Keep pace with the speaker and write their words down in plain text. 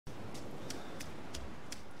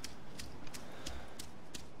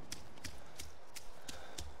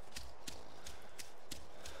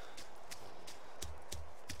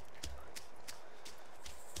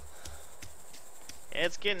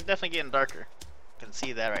definitely getting darker. I can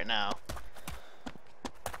see that right now.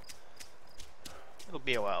 It'll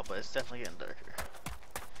be a while, but it's definitely getting darker.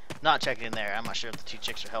 Not checking in there. I'm not sure if the two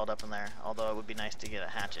chicks are held up in there. Although it would be nice to get a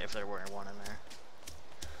hatchet if there were one in there.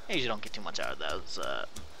 I usually don't get too much out of those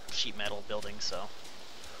sheet metal buildings, so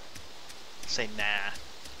say nah.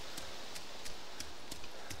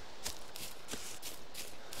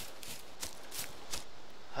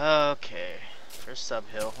 Okay, first sub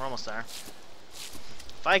hill. We're almost there.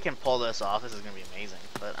 If I can pull this off, this is gonna be amazing.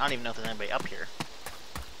 But I don't even know if there's anybody up here.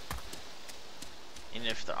 And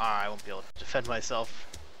if there are, I won't be able to defend myself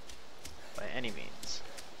by any means.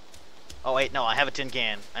 Oh wait, no, I have a tin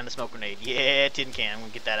can and a smoke grenade. Yeah, tin can. I'm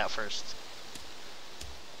gonna get that out first.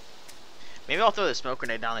 Maybe I'll throw the smoke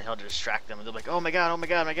grenade down the hill to distract them, and they'll be like, "Oh my god, oh my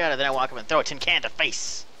god, oh my god!" And then I walk up and throw a tin can to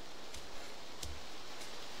face.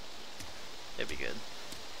 It'd be good.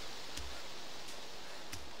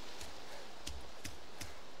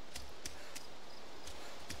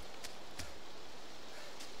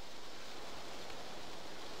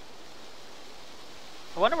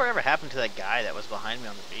 I wonder whatever happened to that guy that was behind me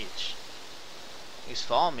on the beach. He was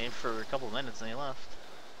following me for a couple of minutes and he left.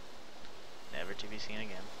 Never to be seen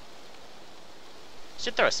again.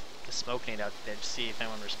 Should throw a smoke grenade out there to see if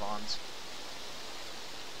anyone responds.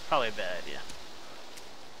 Probably a bad idea.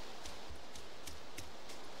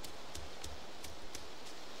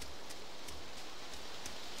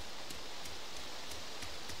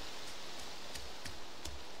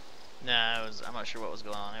 Nah, I'm not sure what was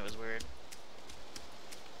going on. It was weird.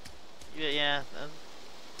 Yeah.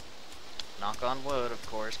 Knock on wood, of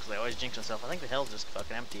course, because I always jinx myself. I think the hill's just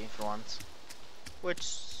fucking empty for once,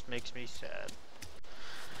 which makes me sad.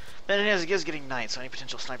 But it is getting night, so any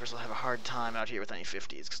potential snipers will have a hard time out here with any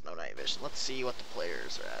 50s because no night vision. Let's see what the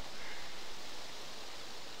players are at.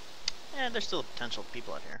 And there's still potential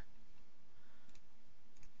people out here.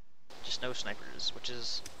 Just no snipers, which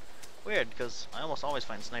is weird because I almost always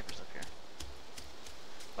find snipers up here.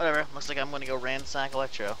 Whatever, looks like I'm going to go ransack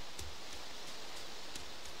Electro.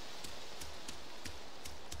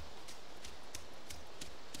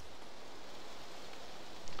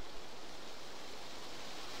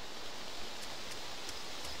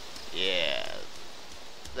 Yeah,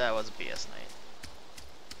 that was a BS night.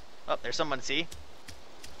 Oh, there's someone to see.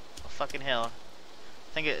 A fucking hill.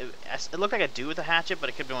 I think it looked like a dude with a hatchet, but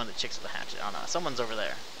it could be one of the chicks with a hatchet. I don't know. Someone's over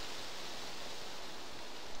there.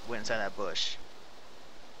 Went inside that bush.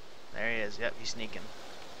 There he is. Yep, he's sneaking.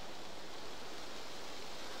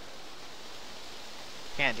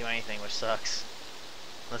 Can't do anything, which sucks.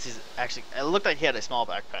 Unless he's actually... It looked like he had a small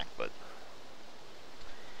backpack, but...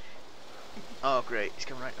 Oh, great. He's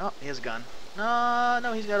coming right... Oh, he has a gun.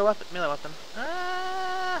 No, he's got a weapon. Melee weapon.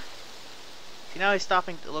 Ah! See, now he's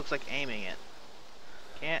stopping. It looks like aiming it.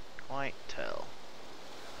 Can't quite tell.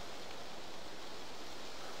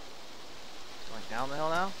 Going down the hill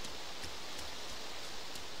now? I'm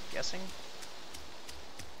guessing?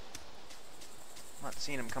 I'm not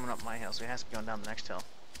seeing him coming up my hill, so he has to be going down the next hill.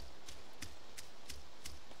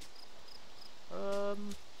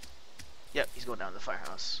 Yep, he's going down to the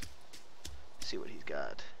firehouse. See what he's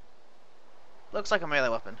got. Looks like a melee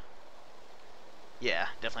weapon. Yeah,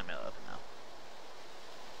 definitely a melee weapon now.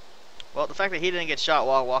 Well, the fact that he didn't get shot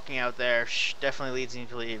while walking out there definitely leads me to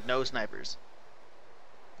believe no snipers.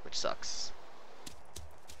 Which sucks.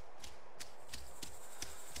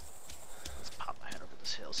 Let's pop my head over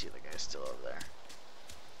this hill, see if the guy's still over there.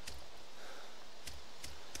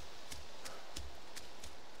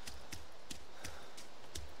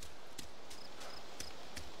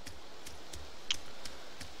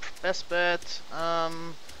 Best bet, I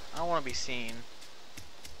don't want to be seen.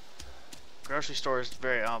 Grocery store is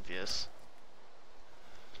very obvious.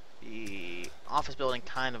 The office building,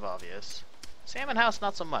 kind of obvious. Salmon house,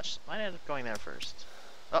 not so much. Might end up going there first.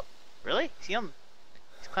 Oh, really? See him?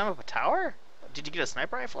 He's climbing up a tower? Did you get a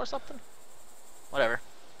sniper rifle or something? Whatever.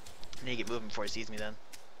 I need to get moving before he sees me then.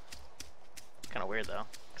 Kind of weird though.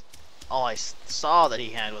 All I saw that he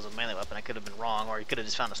had was a melee weapon. I could have been wrong, or he could have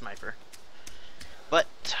just found a sniper. But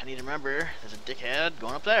I need to remember, there's a dickhead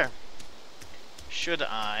going up there. Should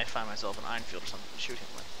I find myself an iron field or something to shoot him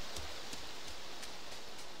with?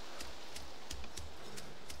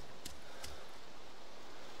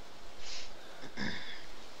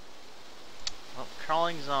 Well,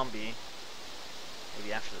 crawling zombie.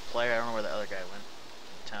 Maybe after the player. I don't know where the other guy went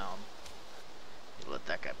in town. Need to let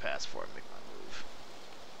that guy pass before I make my move.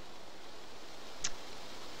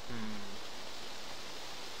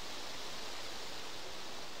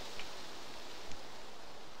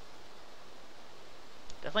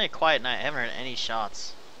 Definitely a quiet night. I haven't heard any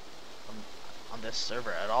shots on this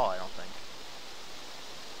server at all, I don't think.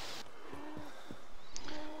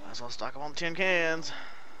 as well stock up on the tin cans.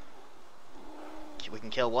 We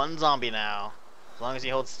can kill one zombie now, as long as he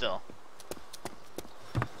holds still.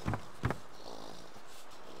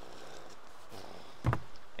 I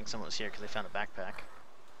think someone was here because they found a backpack.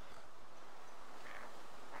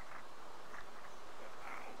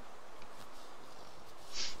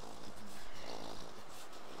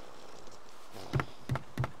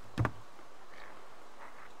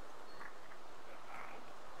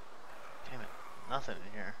 Damn it, nothing in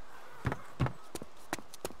here.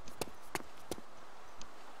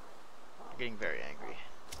 Getting very angry.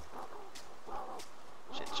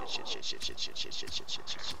 Shit, shit, shit, shit, shit, shit, shit, shit, shit, shit, shit,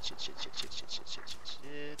 shit, shit, shit,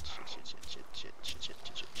 shit, shit, shit, shit,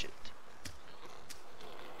 shit, shit.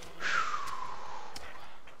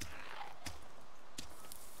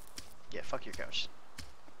 Yeah, fuck your couch.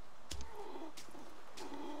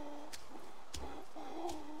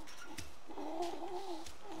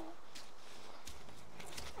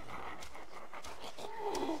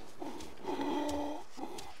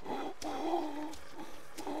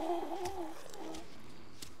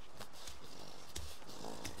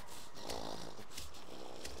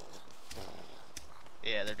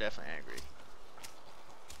 Yeah, they're definitely angry.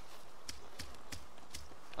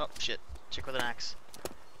 Oh, shit. Chick with an axe.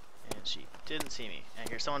 And she didn't see me. And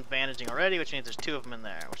here's someone bandaging already, which means there's two of them in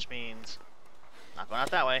there. Which means... not going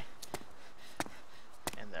out that way.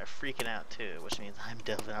 And they're freaking out too, which means I'm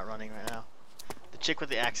definitely not running right now. The chick with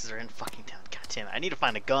the axes are in fucking town. God damn it. I need to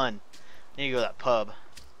find a gun. I need to go to that pub.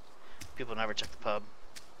 People never check the pub.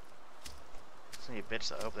 It's gonna be a bitch,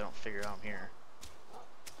 so I hope they don't figure out I'm here.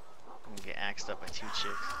 I'm gonna get axed up by two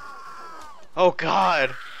chicks. Oh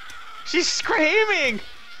god! She's screaming!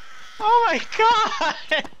 Oh my god!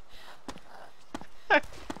 And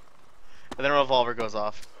then a revolver goes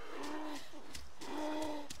off.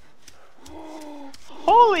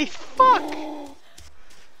 Holy fuck!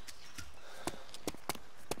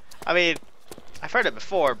 I mean, I've heard it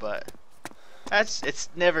before, but it's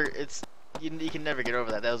never, you can never get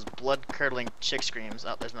over that. Those blood-curdling chick screams.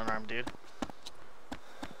 Oh, there's an unarmed dude.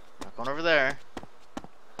 Not going over there.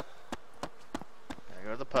 Gotta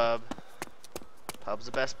go to the pub. Pub's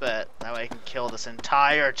the best bet. That way I can kill this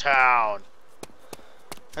entire town.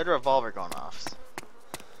 Heard a revolver going off.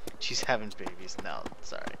 She's having babies. No,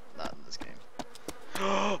 sorry, not in this game.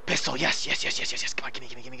 Pistol, yes, yes, yes, yes, yes, yes. Come on,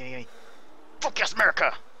 gimme. Fuck yes,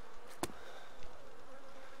 America!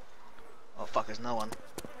 Oh fuck, there's another one.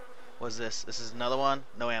 What's this? This is another one?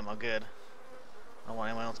 No ammo, good. I don't want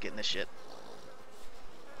anyone else getting this shit.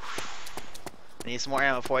 I need some more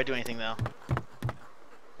ammo before I do anything though.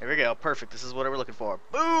 There we go, perfect. This is what we're looking for.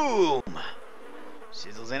 Boom!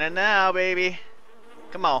 Sizzle's in it now, baby.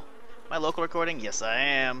 Come on. Am I local recording? Yes, I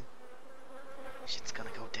am. Shit's gonna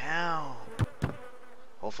go down.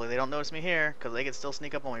 Hopefully they don't notice me here, because they can still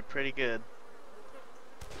sneak up on me pretty good.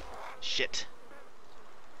 Shit.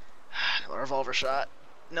 Another revolver shot.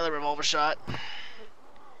 Another revolver shot.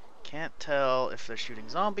 Can't tell if they're shooting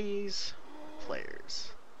zombies or players.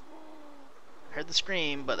 I heard the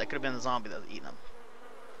scream, but that could have been the zombie that was eating them.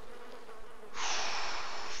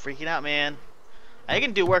 Freaking out, man. I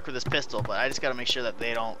can do work with this pistol, but I just gotta make sure that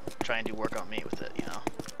they don't try and do work on me with it, you know.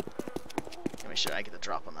 Gotta make sure I get the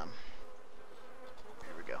drop on them.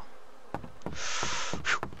 Here we go.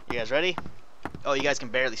 You guys ready? Oh, you guys can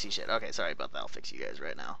barely see shit. Okay, sorry about that. I'll fix you guys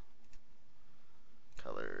right now.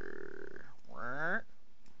 Color.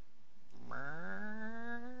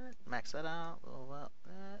 Max that out.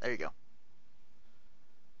 There you go.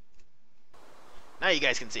 Now you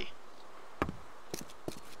guys can see.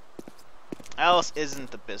 Alice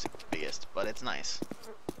isn't the biggest, but it's nice.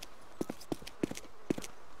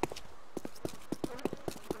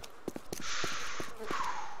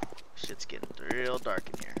 Shit's getting real dark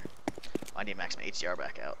in here. I need to max my HDR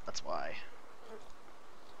back out, that's why.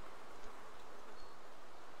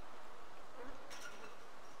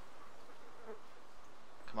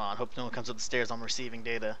 Come on, hope no one comes up the stairs. I'm receiving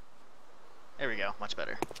data. There we go, much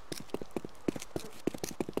better.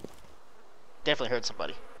 Definitely heard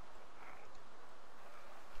somebody.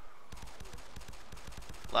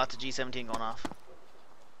 Lots of G17 going off.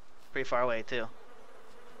 Pretty far away too.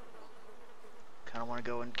 Kinda wanna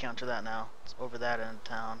go and counter that now. It's over that end of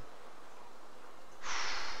town.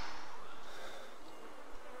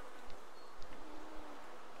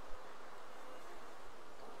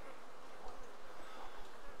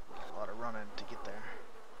 Got a lot of running to get there.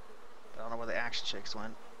 I don't know where the action chicks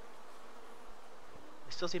went.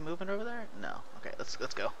 You still see movement over there? No. Okay, let's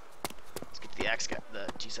go. Let's get to the axe guy, the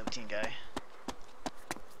G17 guy.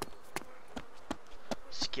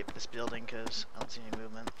 Skip this building because I don't see any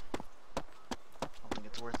movement. I don't think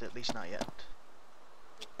it's worth it, at least not yet.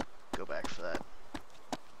 go back for that.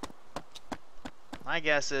 My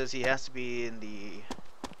guess is he has to be in the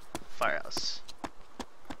firehouse.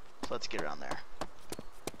 So let's get around there.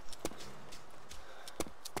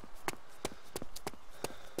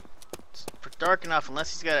 It's dark enough,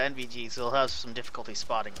 unless he's got an NVG, so he'll have some difficulty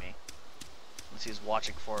spotting me. Unless he's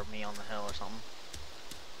watching for me on the hill or something.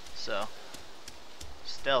 So,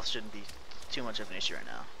 stealth shouldn't be too much of an issue right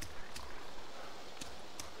now.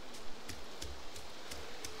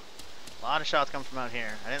 A lot of shots come from out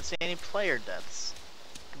here. I didn't see any player deaths.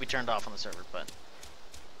 Could be turned off on the server, but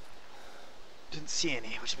didn't see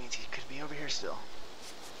any, which means he could be over here still.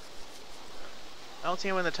 I don't see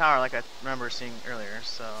him in the tower like I remember seeing earlier,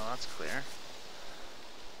 so that's clear.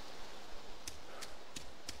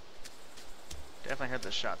 Definitely heard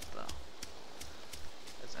the shots though.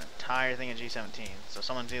 There's an entire thing in G17, so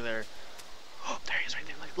someone's either. Oh, there he is right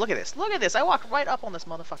there. Look at this. Look at this. I walked right up on this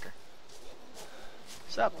motherfucker.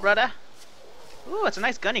 What's up, brother? Ooh, it's a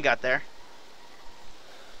nice gun you got there.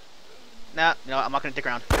 Nah, no, I'm not gonna dick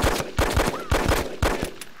around.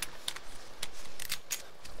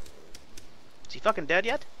 Is he fucking dead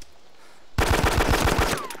yet?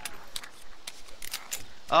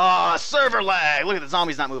 Oh, server lag! Look at the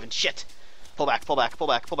zombies not moving. Shit. Pull back, pull back, pull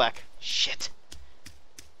back, pull back. Shit.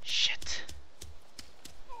 Shit.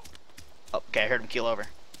 Oh, okay, I heard him keel over.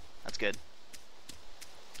 That's good.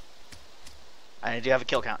 I do have a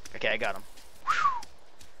kill count. Okay, I got him. Whew.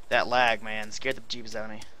 That lag, man, scared the jeeps out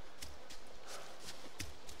of me.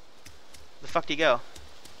 Where the fuck did he go?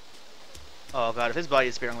 Oh god, if his body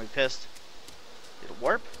disappeared, I'm gonna be pissed. Did it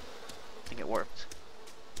warp? I think it warped.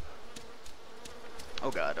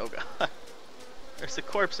 Oh god, oh god. Where's the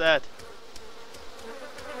corpse at?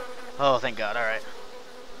 Oh, thank god, alright.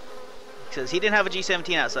 Because he didn't have a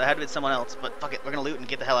G17 out, so it had to be someone else. But fuck it, we're gonna loot and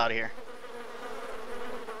get the hell out of here.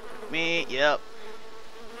 Me, yep.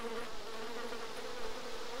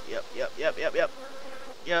 Yep, yep, yep, yep, yep.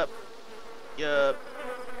 Yep. Yep.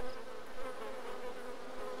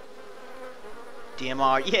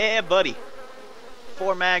 DMR, yeah, buddy.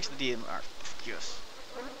 4 mags to the DMR. Yes.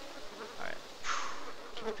 Alright.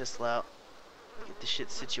 Get the pistol out. Get the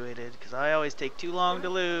shit situated, because I always take too long to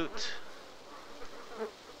loot.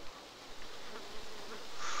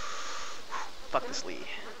 Fuck this Lee.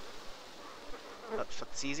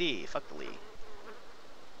 Fuck the CZ. Fuck the Lee.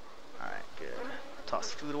 Alright, good.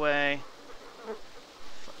 Toss the food away.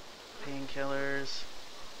 Painkillers.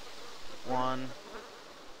 1.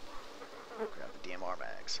 Grab the DMR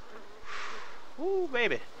bags. Woo,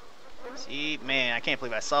 baby. See, man, I can't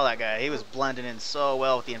believe I saw that guy. He was blending in so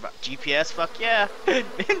well with the GPS. Fuck yeah.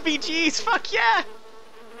 NVGs. Fuck yeah.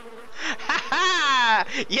 Ha ha.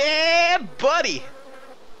 Yeah, buddy.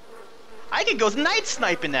 I can go night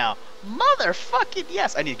sniping now. Motherfucking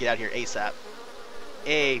yes. I need to get out of here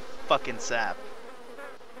ASAP. Fucking sap.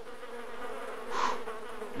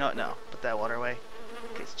 No, no. Put that water away.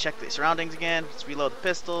 Okay, let's check the surroundings again. Let's reload the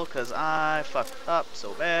pistol, because I fucked up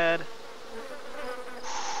so bad.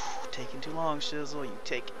 Taking too long, Shizzle. You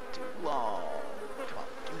take too long. Come on.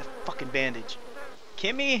 Give me the fucking bandage.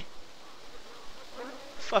 Kimmy?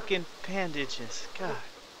 Fucking bandages. God.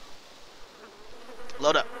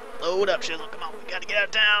 Load up. Load up, Shizzle. Come on. We gotta get out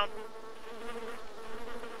of town.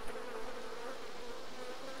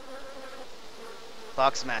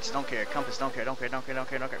 Box match. Don't care. Compass. Don't care. Don't care. Don't care. Don't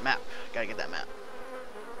care. Don't care. Map. Gotta get that map.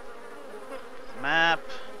 Map.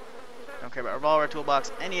 Don't care about revolver,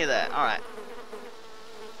 toolbox, any of that. Alright.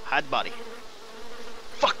 Hide the body.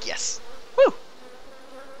 Fuck yes. Woo!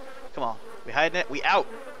 Come on. We hiding it. We out.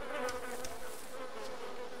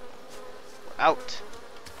 We're out.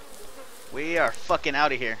 We are fucking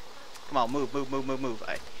out of here. Come on, move, move, move, move, move.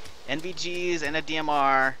 NVGs and a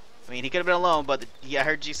DMR. I mean, he could have been alone, but I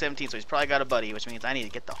heard G17, so he's probably got a buddy, which means I need to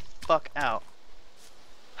get the fuck out.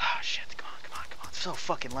 Oh, shit. Come on, come on, come on. It's so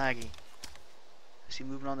fucking laggy. Is he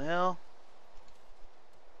moving on the hill?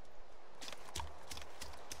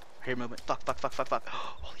 I hear movement. Fuck, fuck, fuck, fuck, fuck.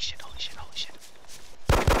 Oh, holy shit, holy shit, holy shit.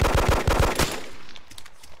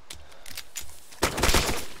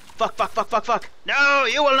 Fuck, fuck, fuck, fuck, fuck. No,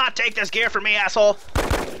 you will not take this gear from me, asshole.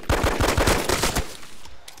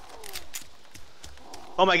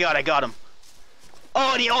 Oh my god, I got him.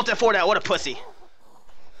 Oh, and he alt F4'd out. What a pussy.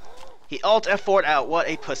 He alt F4'd out. What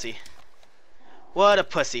a pussy. What a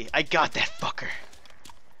pussy. I got that fucker.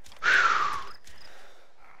 Whew.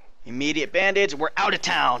 Immediate bandage. We're out of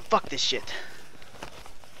town. Fuck this shit.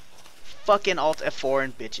 Fucking alt F4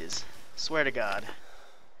 and bitches. Swear to God.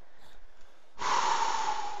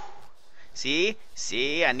 See?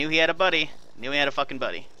 See? I knew he had a buddy. Knew he had a fucking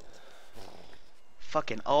buddy.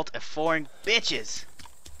 Fucking alt F4 and bitches.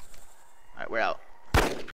 Alright, we're out.